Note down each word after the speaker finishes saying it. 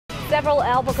Several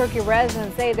Albuquerque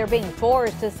residents say they're being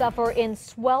forced to suffer in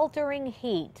sweltering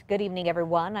heat. Good evening,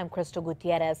 everyone. I'm Crystal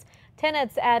Gutierrez.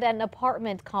 Tenants at an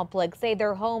apartment complex say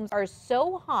their homes are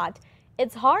so hot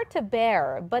it's hard to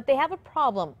bear, but they have a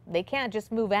problem. They can't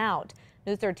just move out.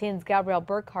 News 13's Gabrielle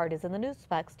Burkhardt is in the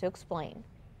Newsflex to explain.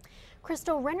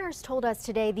 Crystal, renters told us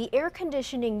today the air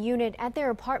conditioning unit at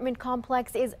their apartment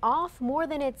complex is off more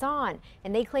than it's on,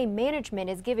 and they claim management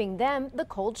is giving them the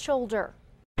cold shoulder.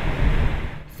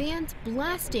 Fans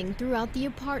blasting throughout the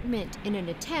apartment in an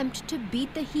attempt to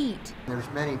beat the heat. There's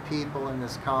many people in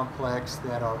this complex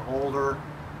that are older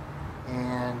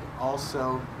and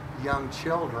also young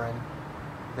children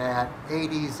that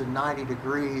 80s and 90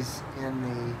 degrees in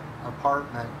the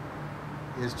apartment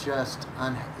is just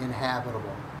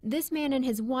uninhabitable. This man and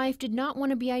his wife did not want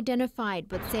to be identified,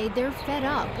 but say they're fed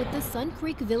up with the Sun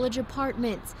Creek Village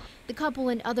apartments. The couple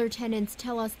and other tenants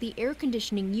tell us the air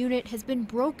conditioning unit has been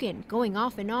broken, going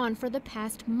off and on for the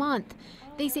past month.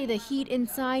 They say the heat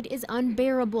inside is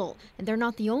unbearable, and they're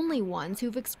not the only ones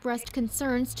who've expressed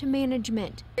concerns to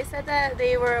management. They said that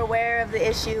they were aware of the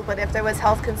issue, but if there was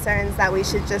health concerns that we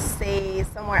should just stay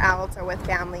somewhere else or with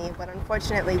family. But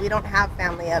unfortunately, we don't have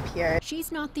family up here.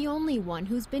 She's not the only one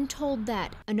who's been told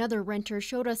that. Another renter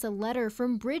showed us a letter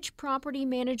from Bridge Property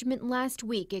Management last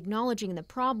week acknowledging the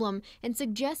problem and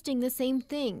suggesting the same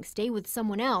thing: stay with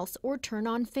someone else or turn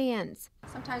on fans.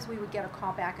 Sometimes we would get a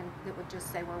call back and it would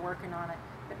just say we're working on it,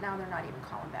 but now they're not even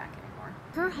calling back anymore.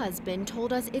 Her husband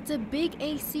told us it's a big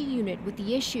AC unit with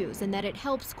the issues and that it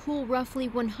helps cool roughly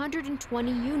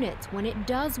 120 units when it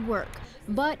does work.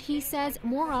 But he says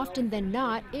more often than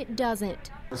not, it doesn't.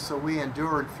 So we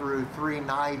endured through 3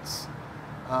 nights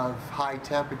of high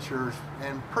temperatures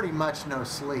and pretty much no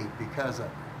sleep because of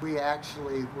it. We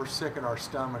actually were sick at our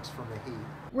stomachs from the heat.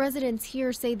 Residents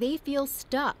here say they feel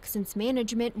stuck since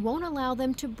management won't allow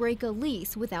them to break a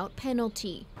lease without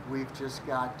penalty. We've just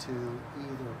got to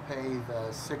either pay the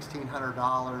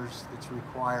 $1,600 that's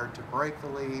required to break the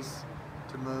lease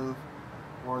to move,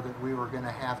 or that we were going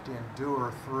to have to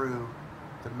endure through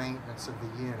the maintenance of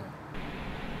the unit.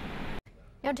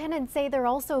 Now, tenants say they're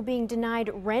also being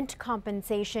denied rent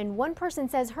compensation. One person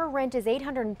says her rent is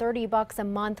 $830 a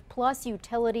month plus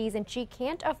utilities, and she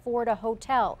can't afford a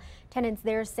hotel. Tenants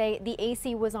there say the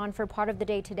AC was on for part of the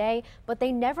day today, but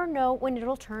they never know when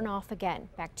it'll turn off again.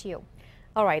 Back to you.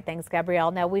 All right, thanks, Gabrielle.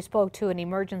 Now, we spoke to an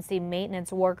emergency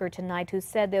maintenance worker tonight who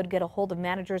said they would get a hold of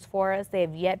managers for us. They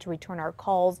have yet to return our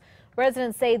calls.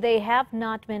 Residents say they have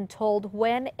not been told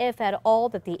when, if at all,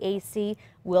 that the AC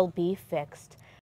will be fixed.